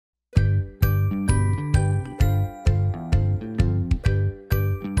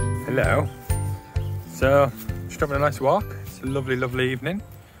Hello. So, just having a nice walk. It's a lovely, lovely evening.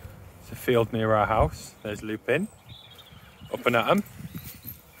 It's a field near our house. There's Lupin, up and at him.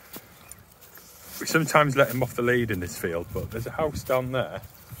 We sometimes let him off the lead in this field, but there's a house down there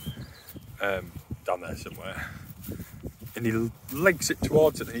somewhere. And he legs it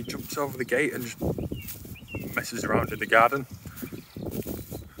towards it and he jumps over the gate and just messes around in the garden.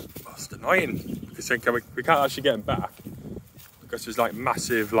 Most annoying, because we can't actually get him back because there's like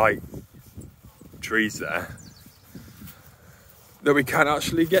massive trees there that we can't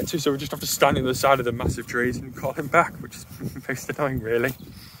actually get to, so we just have to stand on the side of the massive trees and call him back, which is most annoying really.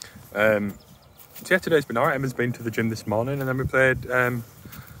 So yeah, today's been alright. Emma's been to the gym this morning, and then we played, a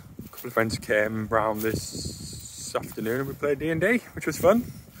couple of friends came round this afternoon and we played D&D, which was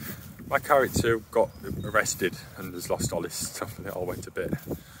fun. My character got arrested and has lost all his stuff and it all went a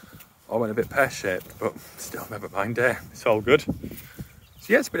bit pear-shaped, but still, never mind, it's all good.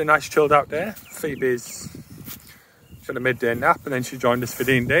 So yeah, it's been a nice chilled out day. Phoebe's had a midday nap and then she joined us for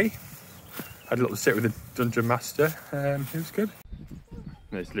D&D. Had a little sit with the Dungeon Master, it was good.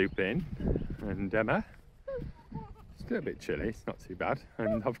 There's Lupin and Emma. It's a little bit chilly, it's not too bad.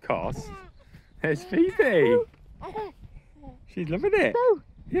 And of course, there's Phoebe. She's loving it.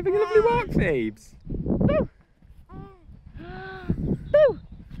 You're having a lovely walk, Phoebes.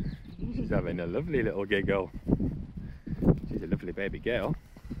 She's having a lovely little giggle. She's a lovely baby girl.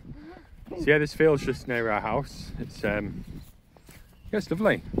 So yeah, this field's just near our house. It's yeah, it's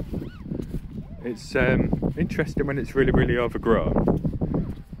lovely. It's interesting when it's really, really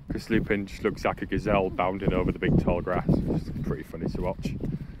overgrown, because Lupin just looks like a gazelle bounding over the big tall grass. It's pretty funny to watch.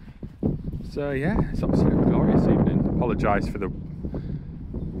 So yeah, it's absolutely glorious evening. Apologise for the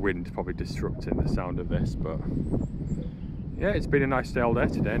wind probably disrupting the sound of this, but yeah, it's been a nice day all day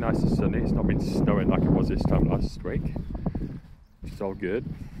today, nice and sunny. It's not been snowing like it was this time last week, which is all good.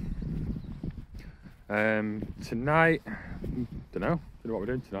 Tonight, don't know what we're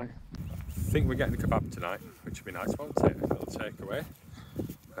doing tonight. I think we're getting a kebab tonight, which would be nice, won't it? A little takeaway.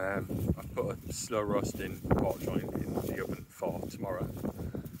 I've put a slow roasting pork joint in the oven for tomorrow,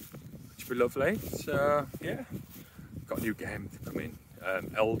 which will be lovely. So yeah, got a new game coming,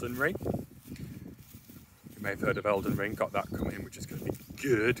 Elden Ring. You may have heard of Elden Ring, got that coming, which is going to be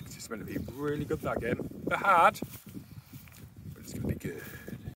good, because it's meant to be really good, that game. A bit hard, but it's going to be good.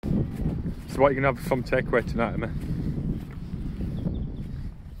 So what are you going to have from takeaway tonight, Emma?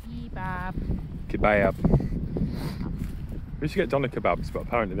 Kebab. We used to get doner kebabs, but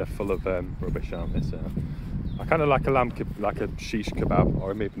apparently they're full of rubbish, aren't they? So I kind of like a like a shish kebab,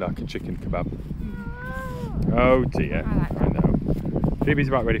 or maybe like a chicken kebab. Oh dear, I know. Phoebe's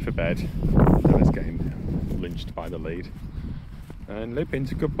about ready for bed. Emma's getting lynched by the lead. And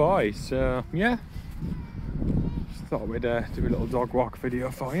Lupin's a good boy, so yeah. Just thought we'd do a little dog walk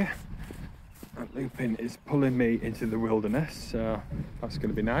video for you. And Lupin is pulling me into the wilderness, so that's going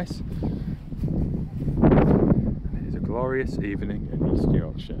to be nice. And it is a glorious evening in East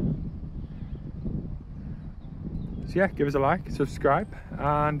Yorkshire. So yeah, give us a like, subscribe,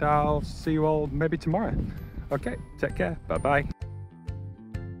 and I'll see you all maybe tomorrow. Okay, take care, bye bye.